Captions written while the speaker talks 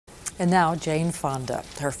And now Jane Fonda,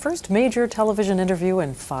 her first major television interview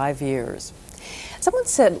in 5 years. Someone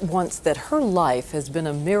said once that her life has been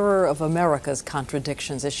a mirror of America's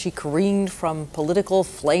contradictions as she careened from political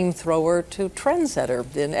flamethrower to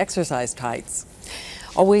trendsetter in exercise tights.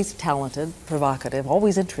 Always talented, provocative,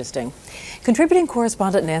 always interesting. Contributing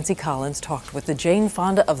correspondent Nancy Collins talked with the Jane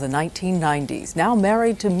Fonda of the 1990s, now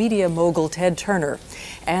married to media mogul Ted Turner,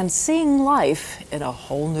 and seeing life in a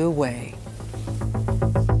whole new way.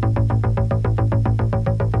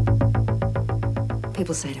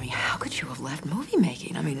 People say to me, how could you have left movie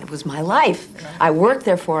making? I mean, it was my life. I worked,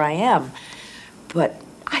 therefore I am. But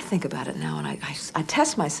I think about it now and I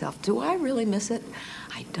test myself. Do I really miss it?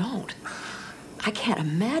 I don't. I can't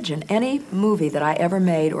imagine any movie that I ever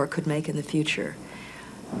made or could make in the future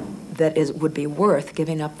that would be worth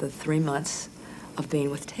giving up the 3 months of being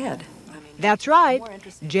with Ted. That's right.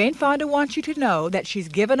 Jane Fonda wants you to know that she's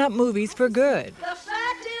given up movies for good.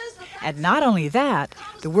 And not only that,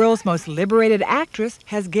 the world's most liberated actress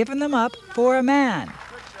has given them up for a man.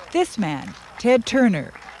 This man, Ted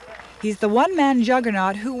Turner. He's the one-man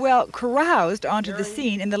juggernaut who, well, caroused onto the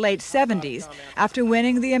scene in the late 70s after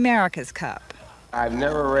winning the America's Cup. I've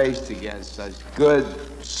never raced against such good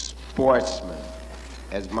sportsmen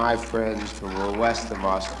as my friends from the west of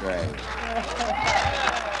Australia.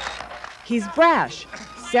 He's brash,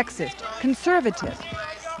 sexist, conservative.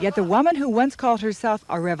 Yet the woman who once called herself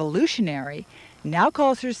a revolutionary now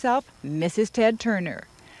calls herself Mrs. Ted Turner.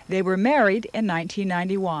 They were married in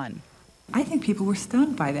 1991. I think people were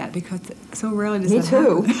stunned by that because so rarely does that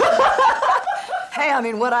happen. Me too. Hey, I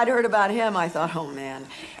mean, what I'd heard about him, I thought, oh, man.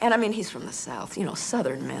 And, I mean, he's from the South. You know,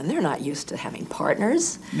 Southern men, they're not used to having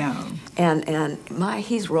partners. No. And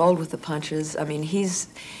he's rolled with the punches. I mean, he's,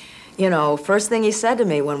 you know, first thing he said to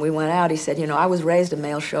me when we went out, he said, you know, I was raised a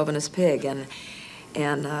male chauvinist pig, and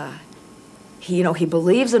he, you know, he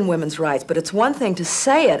believes in women's rights, but it's one thing to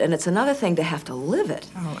say it, and it's another thing to have to live it.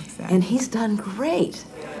 Oh, exactly. And he's done great.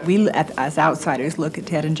 We, as outsiders, look at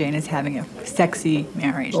Ted and Jane as having a sexy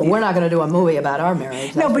marriage. Well, we're not going to do a movie about our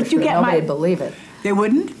marriage. No, but you get my... Nobody'd believe it. They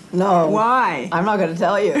wouldn't? No. Why? I'm not going to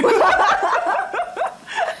tell you.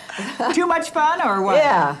 Too much fun, or what?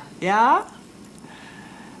 Yeah. Yeah?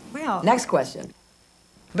 Well... Next question.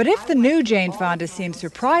 But if the new Jane Fonda seems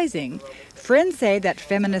surprising, friends say that,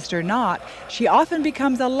 feminist or not, she often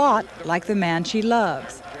becomes a lot like the man she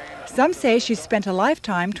loves. Some say she spent a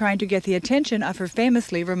lifetime trying to get the attention of her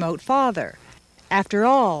famously remote father. After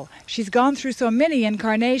all, she's gone through so many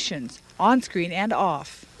incarnations, on screen and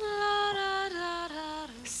off.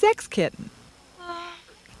 Sex kitten.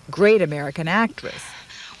 Great American actress.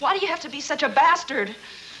 Why do you have to be such a bastard?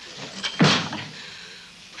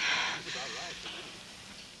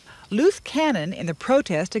 Loose cannon in the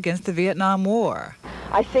protest against the Vietnam War.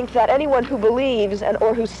 I think that anyone who believes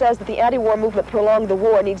or who says that the anti-war movement prolonged the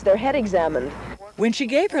war needs their head examined. When she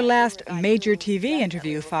gave her last major TV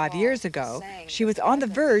interview 5 years ago, she was on the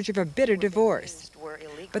verge of a bitter divorce.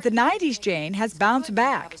 But the 90s Jane has bounced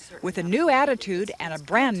back with a new attitude and a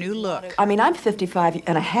brand new look. I mean, I'm 55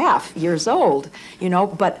 and a half years old, you know,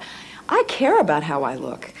 but I care about how I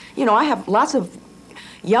look. You know, I have lots of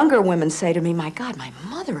younger women say to me, my God, my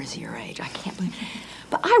mother is your age. I can't believe it.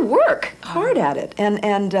 But I work hard at it,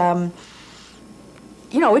 and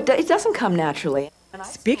you know, it doesn't come naturally.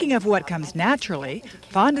 Speaking of what comes naturally,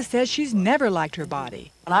 Fonda says she's never liked her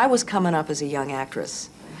body. When I was coming up as a young actress,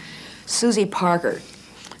 Susie Parker,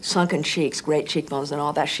 sunken cheeks, great cheekbones and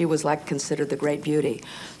all that, she was like considered the great beauty.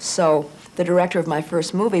 So the director of my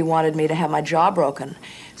first movie wanted me to have my jaw broken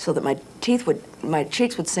so that my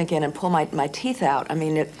cheeks would sink in and pull my teeth out. I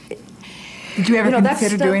mean, Did you ever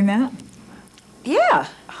consider doing that? Yeah,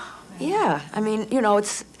 yeah. I mean, you know,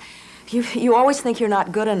 it's, you always think you're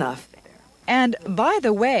not good enough. And by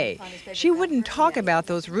the way, she wouldn't talk about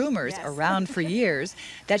those rumors around for years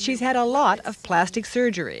that she's had a lot of plastic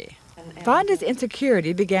surgery. Fonda's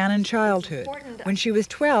insecurity began in childhood. When she was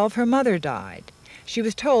 12, her mother died. She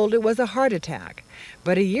was told it was a heart attack.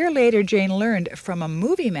 But a year later, Jane learned from a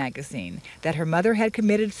movie magazine that her mother had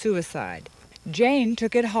committed suicide. Jane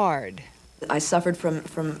took it hard. I suffered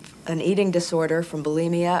from an eating disorder, from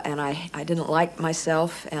bulimia, and I didn't like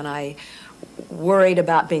myself, and I worried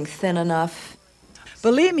about being thin enough.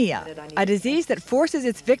 Bulimia, a disease that forces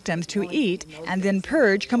its victims to eat and then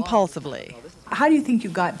purge compulsively. How do you think you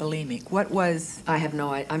got bulimic? What was... I have no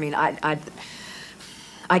idea. I mean,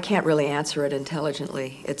 I can't really answer it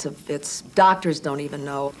intelligently. It's doctors don't even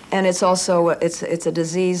know. And it's also, it's a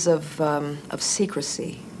disease of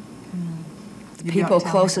secrecy. The people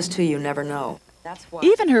closest to you never know.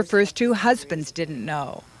 Even her first two husbands didn't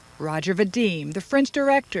know. Roger Vadim, the French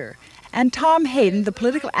director, and Tom Hayden, the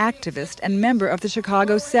political activist and member of the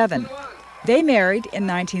Chicago Seven. They married in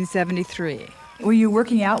 1973. Were you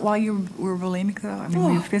working out while you were bulimic, though? I mean,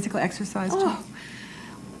 were you physical exercise, too?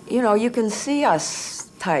 You know, you can see us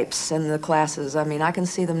types in the classes. I mean, I can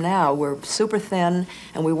see them now. We're super thin,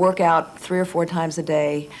 and we work out 3 or 4 times a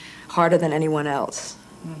day, harder than anyone else,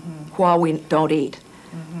 while we don't eat.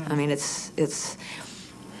 I mean, it's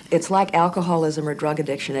like alcoholism or drug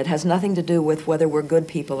addiction. It has nothing to do with whether we're good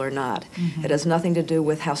people or not. It has nothing to do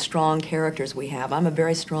with how strong characters we have. I'm a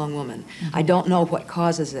very strong woman. I don't know what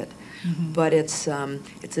causes it, but it's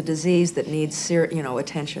a disease that needs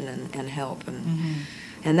attention and help,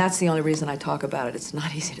 and that's the only reason I talk about it. It's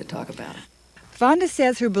not easy to talk about it. Fonda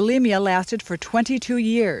says her bulimia lasted for 22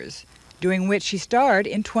 years, during which she starred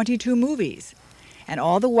in 22 movies. And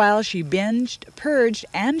all the while she binged, purged,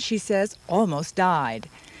 and, she says, almost died.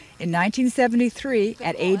 In 1973,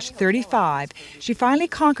 at age 35, she finally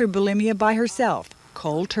conquered bulimia by herself,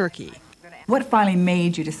 cold turkey. What finally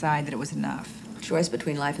made you decide that it was enough? Choice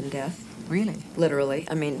between life and death. Really? Literally.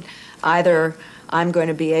 I mean, either I'm going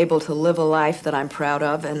to be able to live a life that I'm proud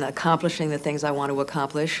of and accomplishing the things I want to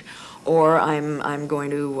accomplish, or I'm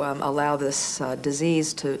going to allow this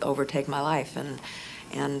disease to overtake my life. And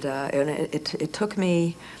it took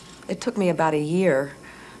me about a year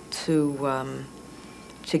to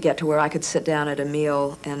get to where I could sit down at a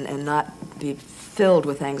meal and not be filled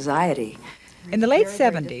with anxiety. In the late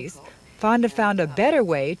 70s, Fonda found a better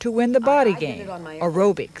way to win the body game,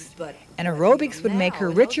 aerobics. And aerobics would make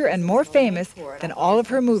her richer and more famous than all of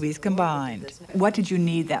her movies combined. What did you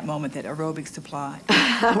need that moment that aerobics supplied?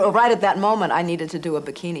 Well, right at that moment, I needed to do a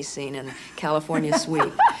bikini scene in California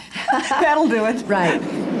Suite. That'll do it. Right.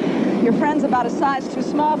 Your friend's about a size too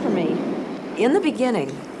small for me. In the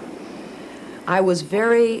beginning, I was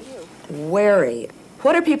very wary.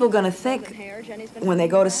 What are people going to think when they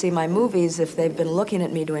go to see my movies if they've been looking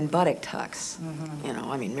at me doing buttock tucks? You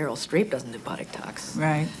know, I mean, Meryl Streep doesn't do buttock tucks.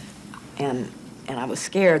 Right. And I was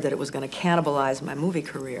scared that it was going to cannibalize my movie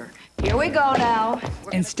career. Here we go now.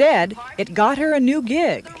 Instead, it got her a new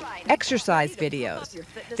gig, exercise videos.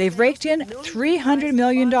 They've raked in $300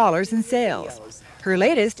 million in sales. Her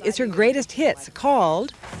latest is her greatest hits,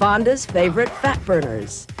 called Fonda's Favorite Fat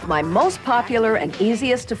Burners. My most popular and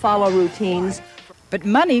easiest to follow routines. But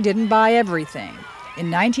money didn't buy everything.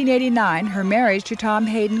 In 1989, her marriage to Tom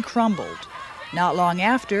Hayden crumbled. Not long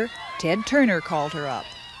after, Ted Turner called her up.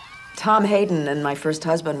 Tom Hayden and my first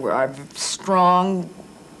husband are strong,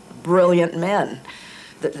 brilliant men.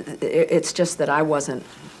 It's just that I wasn't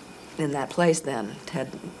in that place then.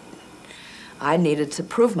 I needed to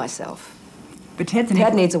prove myself. But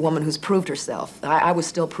Ted needs a woman who's proved herself. I was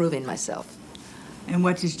still proving myself. And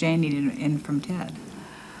what does Jane need in from Ted?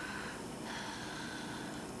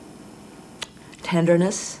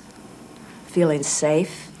 Tenderness, feeling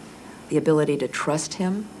safe, the ability to trust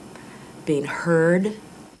him, being heard.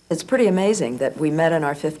 It's pretty amazing that we met in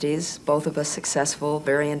our 50s, both of us successful,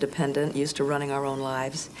 very independent, used to running our own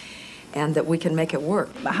lives, and that we can make it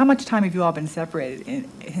work. How much time have you all been separated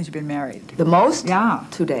since you've been married? The most? Yeah.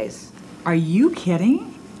 2 days. Are you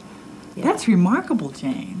kidding? Yeah. That's remarkable,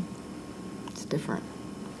 Jane. It's different.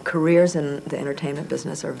 Careers in the entertainment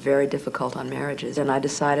business are very difficult on marriages, and I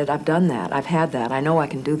decided I've done that. I've had that. I know I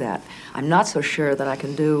can do that. I'm not so sure that I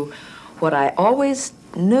can do what I always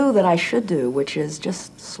knew that I should do, which is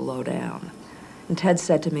just slow down. And Ted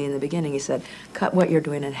said to me in the beginning, he said, cut what you're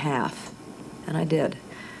doing in half. And I did.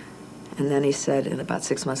 And then he said, and about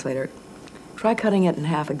 6 months later, try cutting it in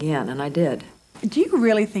half again, and I did. Do you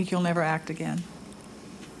really think you'll never act again?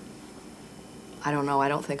 I don't know. I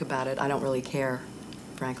don't think about it. I don't really care,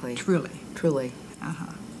 frankly. Truly? Truly.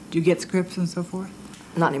 Uh-huh. Do you get scripts and so forth?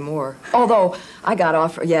 Not anymore. Although I got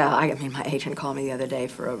offered, I mean, my agent called me the other day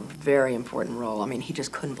for a very important role. I mean, he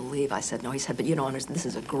just couldn't believe. I said, no. He said, but you don't understand. This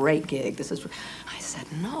is a great gig. I said,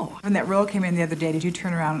 no. When that role came in the other day, did you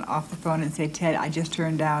turn around off the phone and say, Ted, I just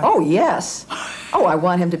turned down? Oh, yes. Oh, I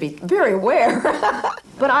want him to be very aware.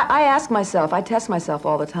 But I ask myself, I test myself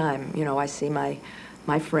all the time. You know, I see my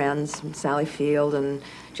friends, Sally Field and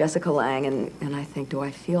Jessica Lange, and I think, do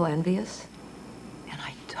I feel envious? And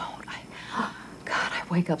I don't. God, I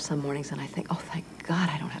wake up some mornings and I think, oh, thank God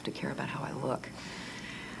I don't have to care about how I look.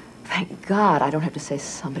 Thank God I don't have to say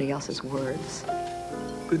somebody else's words.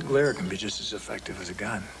 Good glare can be just as effective as a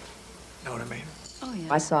gun. Know what I mean? Oh,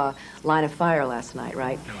 yeah. I saw Line of Fire last night,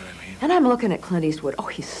 right? Know what I mean? And I'm looking at Clint Eastwood. Oh,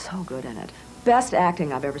 he's so good in it. Best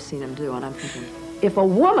acting I've ever seen him do. And I'm thinking, if a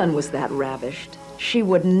woman was that ravished, she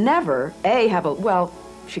would never,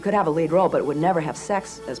 she could have a lead role, but it would never have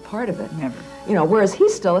sex as part of it. Never. You know, whereas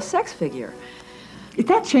he's still a sex figure. Is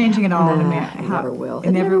that changing at all in America? It never will.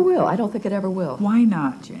 It It never will. I don't think it ever will. Why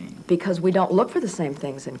not, Jane? Because we don't look for the same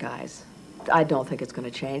things in guys. I don't think it's going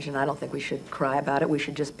to change, and I don't think we should cry about it. We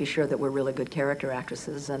should just be sure that we're really good character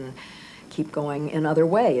actresses and keep going in other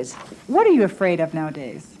ways. What are you afraid of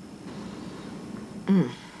nowadays?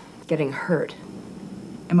 Getting hurt.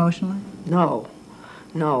 Emotionally? No,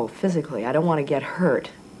 physically. I don't want to get hurt.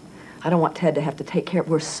 I don't want Ted to have to take care.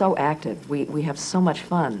 We're so active. We have so much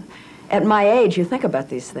fun. At my age, you think about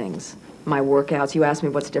these things. My workouts, you ask me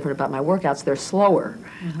what's different about my workouts, they're slower.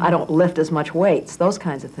 I don't lift as much weights, those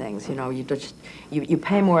kinds of things. You know, you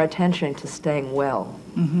pay more attention to staying well.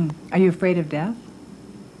 Are you afraid of death?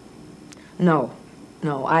 No.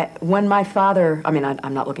 When my father, I mean,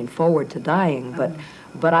 I'm not looking forward to dying,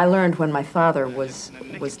 but I learned when my father was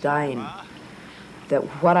dying that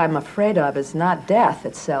what I'm afraid of is not death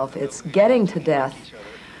itself, it's getting to death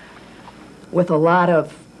with a lot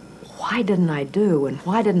of, why didn't I do and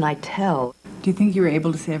why didn't I tell? Do you think you were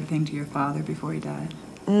able to say everything to your father before he died?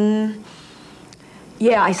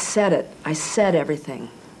 Yeah, I said it. I said everything.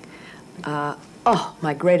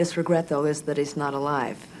 My greatest regret, though, is that he's not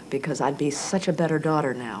alive, because I'd be such a better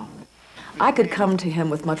daughter now. I could come to him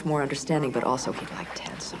with much more understanding, but also he liked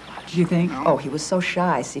Ted so much. Do you think? Oh, he was so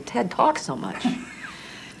shy. See, Ted talks so much.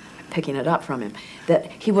 Picking it up from him, that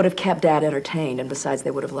he would have kept Dad entertained, and besides, they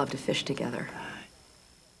would have loved to fish together.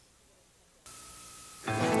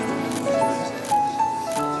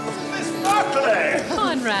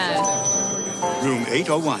 Conrad. Room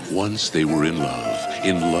 801. Once they were in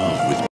love with